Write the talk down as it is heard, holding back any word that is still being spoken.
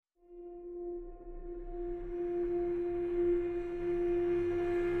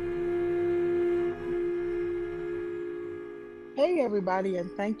Hey, everybody, and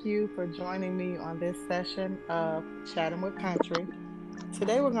thank you for joining me on this session of Chatting with Country.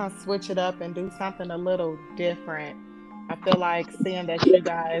 Today, we're going to switch it up and do something a little different. I feel like seeing that you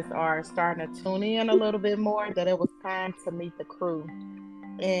guys are starting to tune in a little bit more, that it was time to meet the crew.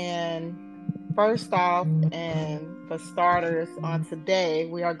 And first off, and for starters, on today,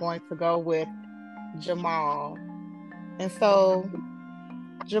 we are going to go with Jamaal. And so,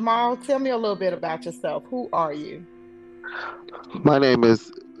 Jamaal, tell me a little bit about yourself. Who are you? My name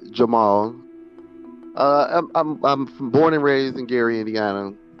is Jamaal. I'm born and raised in Gary,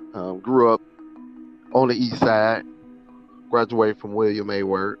 Indiana. Grew up on the east side. Graduated from William A.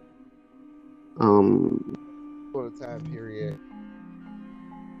 Word. For the time period,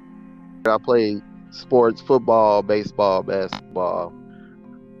 I played sports, football, baseball, basketball.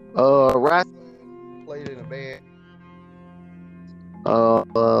 Wrestling. Played in a band. Uh,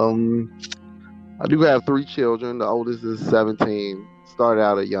 um, I do have three children. The oldest is 17. Started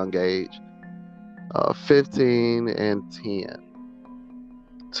out at a young age. 15 and 10.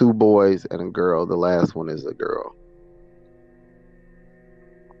 Two boys and a girl. The last one is a girl.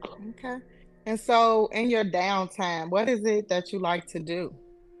 Okay. And so, in your downtime, what is it that you like to do?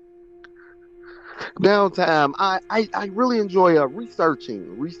 Downtime, I really enjoy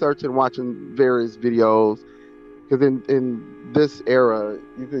researching, watching various videos. Because in this era,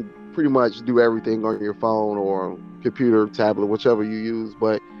 you could pretty much do everything on your phone or computer, tablet, whichever you use.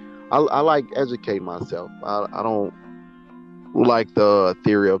 But I like educating myself. I don't like the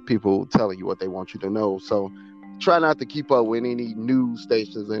theory of people telling you what they want you to know. So try not to keep up with any news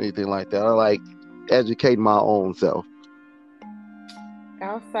stations or anything like that. I like educating my own self.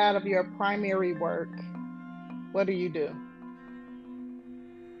 Outside of your primary work, what do you do?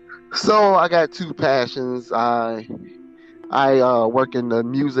 So I got two passions. I work in the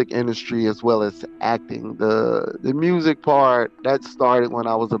music industry as well as acting. The music part that started when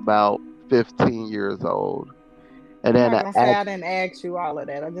I was about 15 years old, and I'm then not the gonna say act. I didn't ask you all of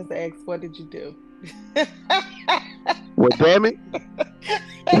that. I just asked, what did you do? Well, damn it!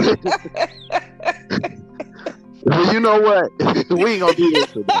 Well, you know what? We ain't gonna do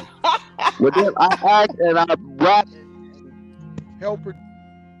this today. But then I act and I rap and help.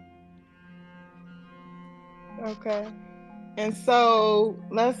 Okay. And so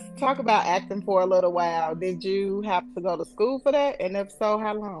let's talk about acting for a little while. Did you have to go to school for that? And if so,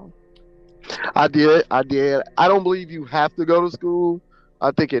 how long? I did. I did. I don't believe you have to go to school.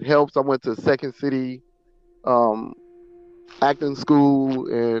 I think it helps. I went to Second City um, acting school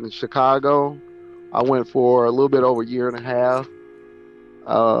in Chicago. I went for a little bit over a year and a half.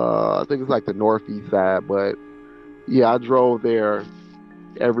 I think it's like the northeast side, but yeah, I drove there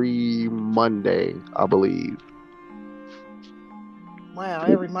every Monday, I believe. Wow,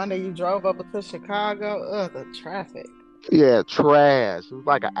 every Monday you drove up to Chicago. Ugh, the traffic. Yeah, trash. It was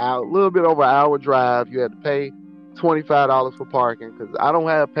like an hour, a little bit over an hour drive. You had to pay $25 for parking because I don't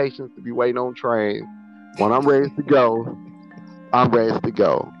have patience to be waiting on trains. When I'm ready to go, I'm ready to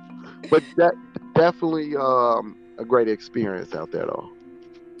go. But that definitely a great experience out there though.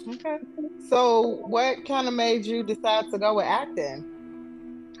 Okay. So what kind of made you decide to go with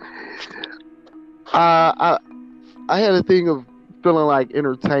acting? Uh, I I had a thing of feeling like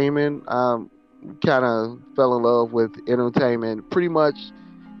entertainment. Kind of fell in love with entertainment. Pretty much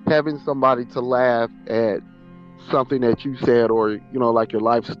having somebody to laugh at something that you said or like your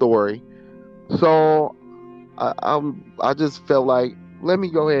life story. So I just felt like let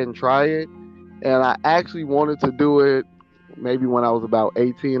me go ahead and try it, and I actually wanted to do it maybe when I was about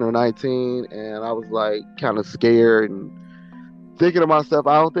 18 or 19, and I was like kind of scared and thinking to myself,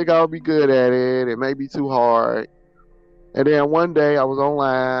 I don't think I'll be good at it. It may be too hard. And then one day I was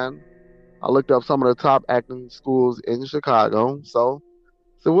online. I looked up some of the top acting schools in Chicago. So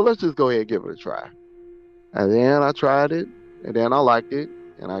well, let's just go ahead and give it a try. And then I tried it, and then I liked it,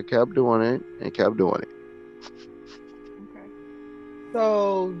 and I kept doing it and kept doing it. Okay.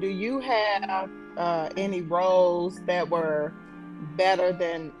 So do you have any roles that were better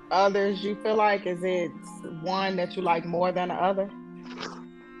than others, you feel like? Is it one that you like more than the other?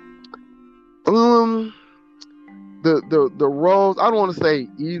 Um, the roles, I don't want to say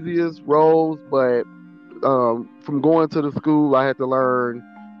easiest roles, but from going to the school, I had to learn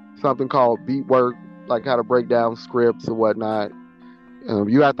something called beat work, like how to break down scripts and whatnot.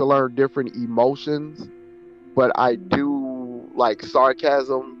 You have to learn different emotions, but I do like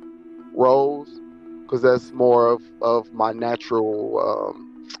sarcasm roles because that's more of my natural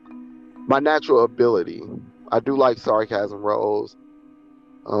ability. I do like sarcasm roles.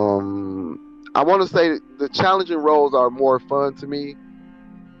 Um, I want to say the challenging roles are more fun to me.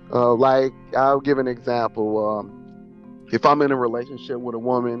 Like I'll give an example. If I'm in a relationship with a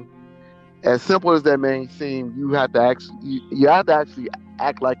woman, as simple as that may seem, you have to actually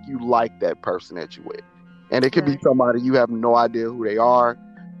act like you like that person that you with. And it could be Right. somebody you have no idea who they are,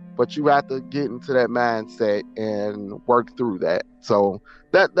 but you have to get into that mindset and work through that. So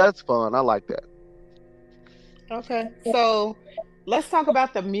that's fun. I like that. Okay. So let's talk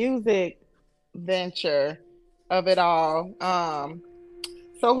about the music venture of it all.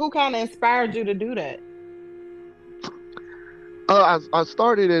 So who kind of inspired you to do that? I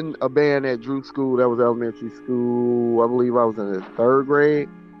started in a band at Drew School. That was elementary school. I believe I was in the third grade.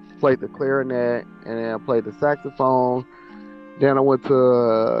 Played the clarinet and then I played the saxophone. Then I went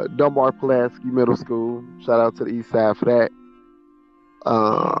to Dunbar Pulaski Middle School. Shout out to the East Side for that.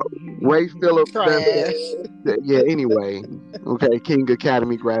 Uh, Ray Phillips, best. Trash. Yeah. Anyway, okay, King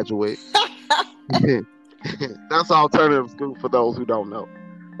Academy graduate. That's alternative school for those who don't know.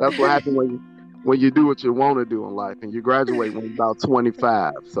 That's what happened when you do what you want to do in life, and you graduate when you're about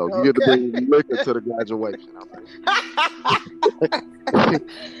 25. So you get to Okay. bring liquor to the graduation.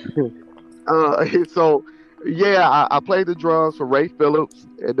 Okay. So yeah, I played the drums for Ray Phillips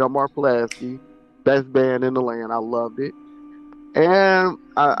at Delmar Pulaski, best band in the land. I loved it, and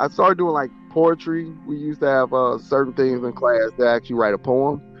I started doing like poetry. We used to have certain things in class to actually write a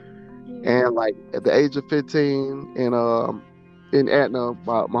poem. And like at the age of 15 in Atlanta,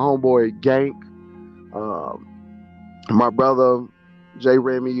 my homeboy Gank, um, my brother Jay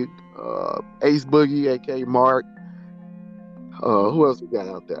Remy, Ace Boogie, aka Mark, who else we got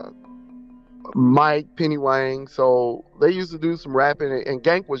out there? Mike, Penny Wang. So they used to do some rapping, and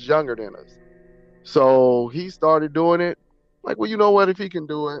Gank was younger than us. So he started doing it. Like, well, you know what? If he can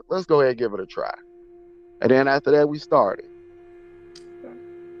do it, let's go ahead and give it a try. And then after that, we started.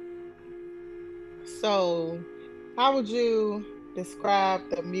 So, how would you describe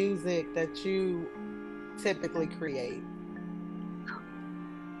the music that you typically create?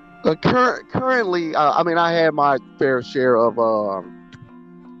 Currently, I mean, I had my fair share of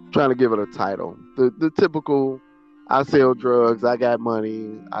trying to give it a title. The typical, I sell drugs, I got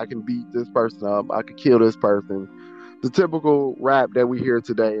money, I can beat this person up, I could kill this person. The typical rap that we hear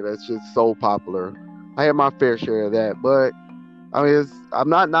today that's just so popular. I had my fair share of that, but I mean, I'm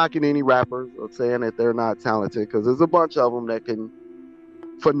not knocking any rappers or saying that they're not talented because there's a bunch of them that can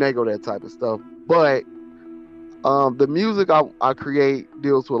finagle that type of stuff. But the music I create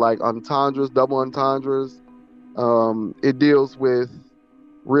deals with like entendres, double entendres. It deals with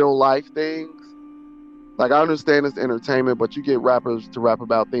real life things. Like I understand it's entertainment, but you get rappers to rap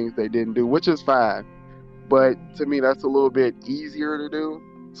about things they didn't do, which is fine. But to me, that's a little bit easier to do.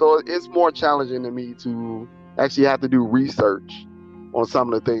 So it's more challenging to me to actually have to do research on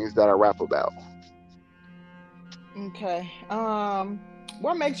some of the things that I rap about. Okay.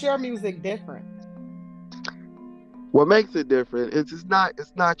 What makes your music different? What makes it different is it's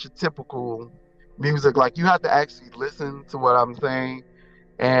not your typical music. Like you have to actually listen to what I'm saying,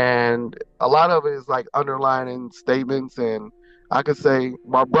 and a lot of it is like underlining statements. And I could say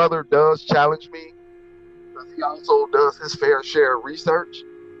my brother does challenge me because he also does his fair share of research.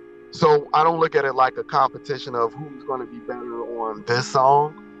 So I don't look at it like a competition of who's going to be better on this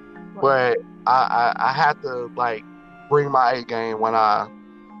song, Right. but I have to like bring my A game when I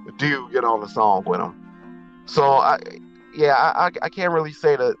do get on the song with him. So yeah, I can't really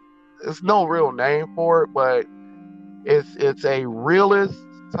say that there's no real name for it, but it's a realist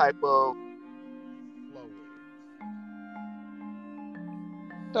type of flow with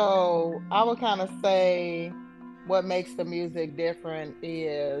So I would kind of say what makes the music different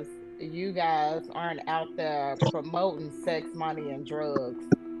is you guys aren't out there promoting sex, money, and drugs.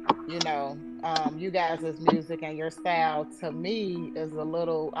 You guys' music and your style to me is a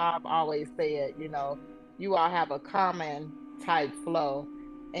little, I've always said, you all have a common type flow.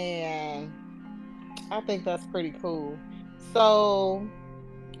 And I think that's pretty cool. So,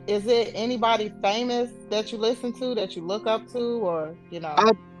 is it anybody famous that you listen to, that you look up to, or? it.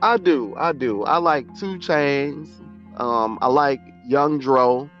 I do. I like Two Chains. I like Young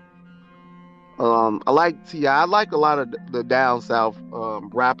Dro. I like Ti. I like a lot of the down south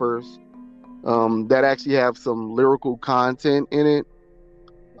rappers that actually have some lyrical content in it.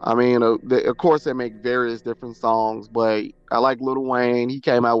 I mean, of course, they make various different songs, but I like Lil Wayne. He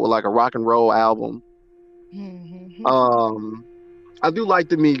came out with like a rock and roll album. Um, I do like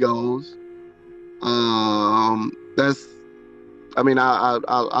the Migos. That's, I mean,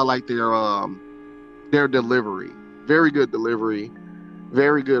 I like their delivery. Very good delivery.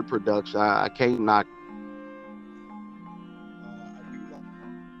 Very good production. I can't knock. I do like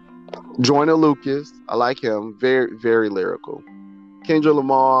Joyner Lucas. I like him. Very lyrical. Kendrick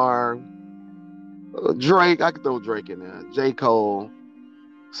Lamar. Drake, I could throw Drake in there. J. Cole.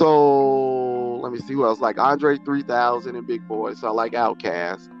 So let me see who else. Like Andre 3000 and Big Boy. So I like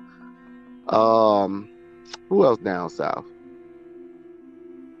Outkast. Um, who else down south?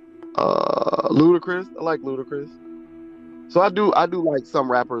 Ludacris. I like Ludacris. So I do like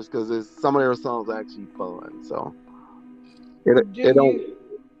some rappers because some of their songs are actually fun. So Do it don't. you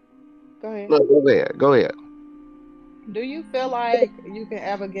go ahead? No, go ahead. Go ahead. Do you feel like you can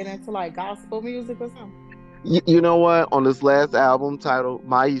ever get into like gospel music or something? You know what? On this last album titled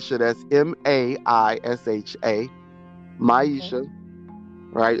Maisha, that's Maisha, Okay. Maisha,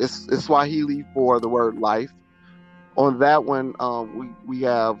 right? It's Swahili for the word life. On that one, we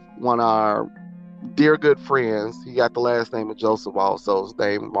have one of our dear good friends. He got the last name of Joseph, also his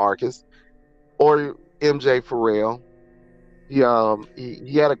name Marcus, or MJ Farrell. He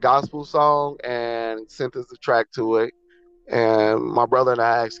had a gospel song and sent us a track to it. And my brother and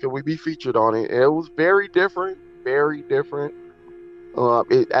I asked, could we be featured on it? And it was very different, very different.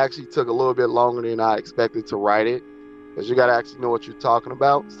 It actually took a little bit longer than I expected to write it because you got to actually know what you're talking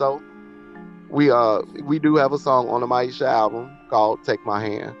about. So we do have a song on the Maisha album called "Take My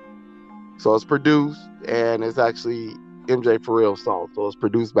Hand." So it's produced and it's actually MJ Farrell's song. So it's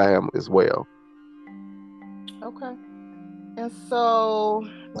produced by him as well. Okay. And so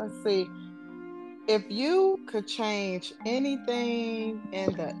let's see. If you could change anything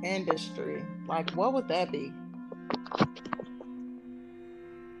in the industry, like what would that be?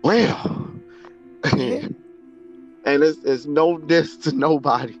 Well, and it's no diss to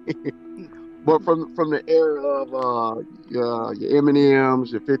nobody. But from the era of your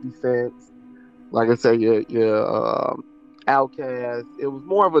Eminems, your 50 Cents, like I said, your Outkast, it was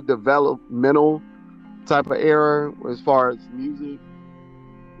more of a developmental type of era as far as music.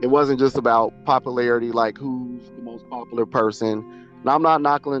 It wasn't just about popularity, like who's the most popular person. Now I'm not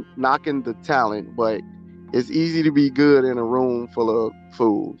knocking the talent, but it's easy to be good in a room full of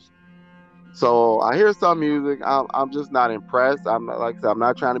fools. So I hear some music, I'm just not impressed. I'm not, like I said, I'm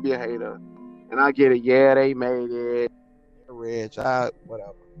not trying to be a hater, and I get it. Yeah, they made it. They're rich. I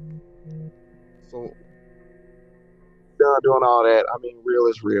whatever. So done doing all that. I mean, real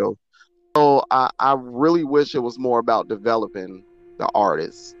is real. So I really wish it was more about developing the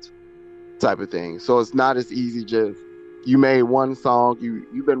artist type of thing. So it's not as easy just you made one song,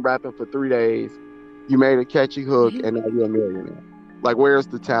 you've been rapping for 3 days, you made a catchy hook, and now you're a millionaire. Like where's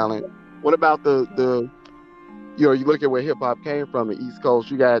the talent? What about the you look at where hip hop came from, the East Coast,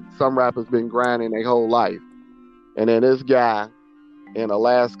 you got some rappers been grinding their whole life. And then this guy in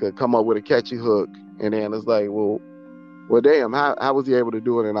Alaska come up with a catchy hook and then it's like, well damn, how was he able to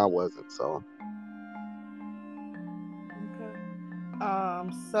do it and I wasn't? So Okay.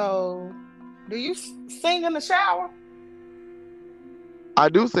 So do you sing in the shower? I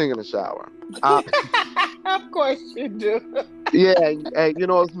do sing in the shower. I, Of course you do. Yeah, and you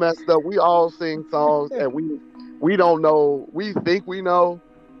know it's messed up. We all sing songs and we don't know. We think we know,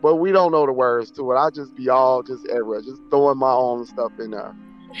 but we don't know the words to it. I just be all just everywhere, just throwing my own stuff in there.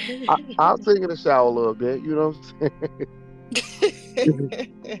 I'll sing in the shower a little bit. You know what I'm saying?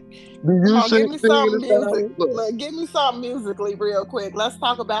 Do Come you on, give me sing in some the shower? music. Look, Give me something musically real quick. Let's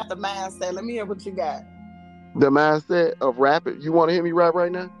talk about the mindset. Let me hear what you got. the mindset of rapping. You want to hear me rap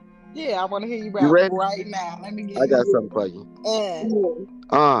right now? Yeah, I want to hear you You rap ready? right now. Let me I give got you. something for you.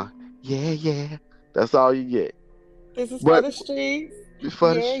 Uh, Uh, yeah, yeah. That's all you get. this is for But the streets.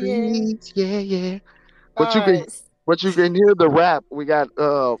 for the Yeah, yeah. streets, yeah, yeah. But you All can right. but you can hear the rap. We got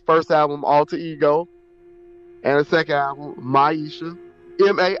first album Alter Ego and the second album Maisha,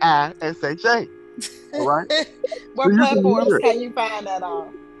 Maisha. All right. So What you can platforms hear it. can you find that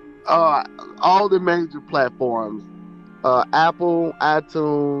on? Uh all the major platforms. Apple,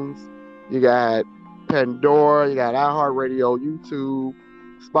 iTunes, you got Pandora, you got iHeartRadio, YouTube,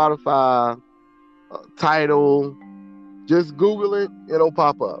 Spotify, Tidal. Just Google it, it'll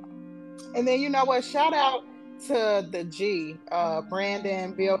pop up. And then you know what? Shout out to the G,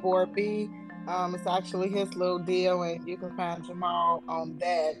 Brandon Billboard B. It's actually his little deal, and you can find Jamaal on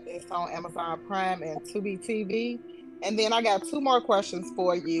that. It's on Amazon Prime and Tubi TV. And then I got two more questions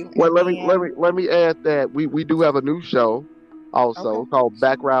for you, Well, and let me then let me add that we do have a new show okay, also called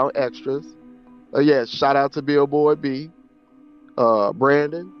Background Extras. Yeah, shout out to Billboard B,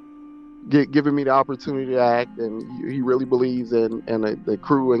 Brandon, giving me the opportunity to act, and he really believes in the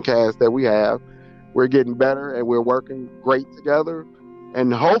crew and cast that we have. We're getting better, and we're working great together,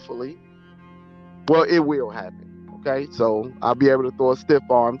 and hopefully, well, it will happen. Okay, so I'll be able to throw a stiff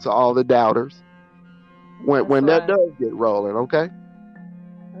arm to all the doubters that's when that right, does get rolling. Okay.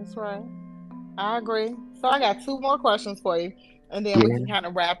 that's right. I agree. So I got two more questions for you. and then we can Yeah, kind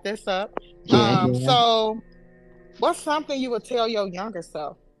of wrap this up. yeah, yeah. So what's something you would tell your younger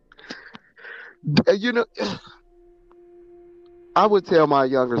self? You know, I would tell my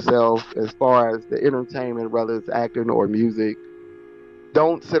younger self, as far as the entertainment, whether it's acting or music,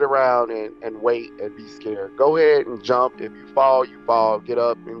 don't sit around and wait and be scared. Go ahead and jump. If you fall, you fall. Get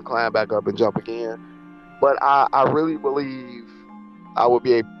up and climb back up and jump again. But I really believe I would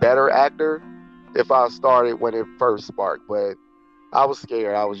be a better actor if I started when it first sparked. But I was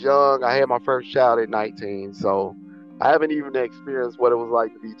scared. I was young. I had my first child at 19. So I haven't even experienced what it was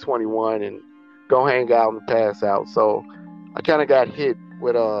like to be 21 and go hang out and pass out. So I kind of got hit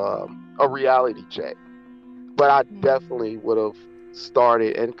with a reality check. But I Mm. definitely would have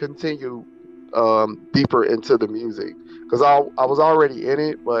started and continued deeper into the music because I was already in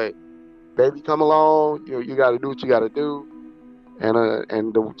it. But baby, come along. You got to do what you got to do,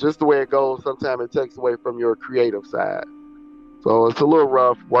 and just the way it goes, sometimes it takes away from your creative side. So it's a little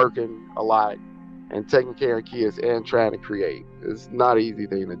rough working a lot and taking care of kids and trying to create. It's not an easy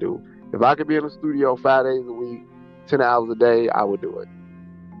thing to do. If I could be in the studio 5 days a week, 10 hours a day, I would do it.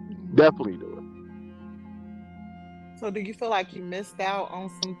 Definitely do it. So, do you feel like you missed out on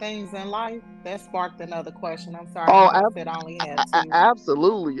some things in life? That sparked another question. I'm sorry. I Oh, know I said I only had two.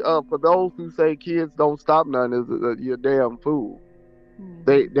 absolutely. For those who say kids don't stop nothing, is you're a damn fool.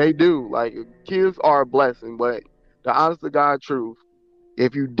 They do. Like, kids are a blessing, but the honest to God truth,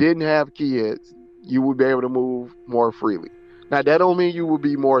 if you didn't have kids, you would be able to move more freely. Now that don't mean you will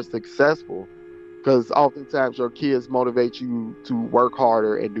be more successful, because oftentimes your kids motivate you to work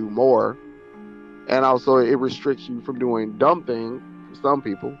harder and do more, and also it restricts you from doing dumb things for some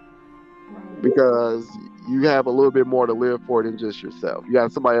people Right. because you have a little bit more to live for than just yourself. You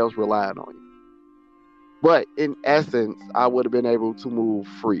have somebody else relying on you. But in essence, I would have been able to move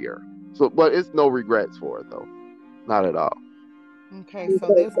freer. So, but it's no regrets for it though, not at all. Okay,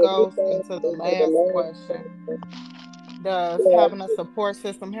 so this goes into the last question. Does having a support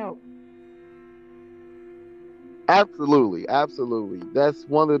system help? Absolutely, absolutely. That's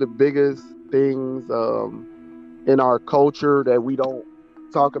one of the biggest things in our culture that we don't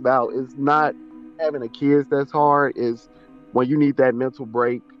talk about. Is not having a kids that's hard. Is when you need that mental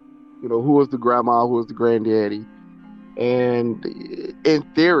break. Who is the grandma? Who is the granddaddy? And in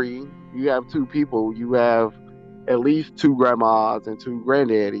theory, you have two people. You have at least two grandmas and two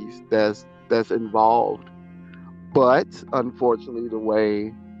granddaddies that's involved. But unfortunately, the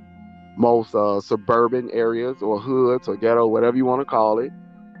way most suburban areas or hoods or ghetto, whatever you want to call it,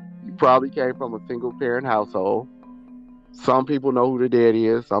 you probably came from a single parent household. Some people know who the daddy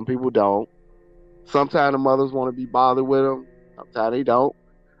is, some people don't. Sometimes the mothers want to be bothered with them, sometimes they don't.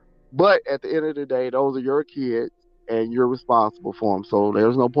 But at the end of the day, those are your kids and you're responsible for them. So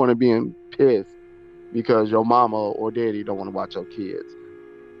there's no point in being pissed because your mama or daddy don't want to watch your kids.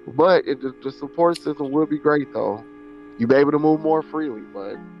 But the support system would be great though. You be able to move more freely,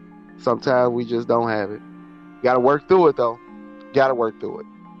 but sometimes we just don't have it. Got to work through it though. Got to work through it.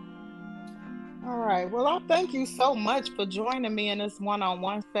 All right. Well, I thank you so much for joining me in this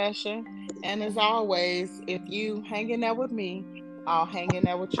one-on-one session. And as always, if you hang in there with me, I'll hang in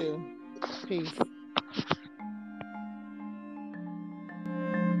there with you. Peace.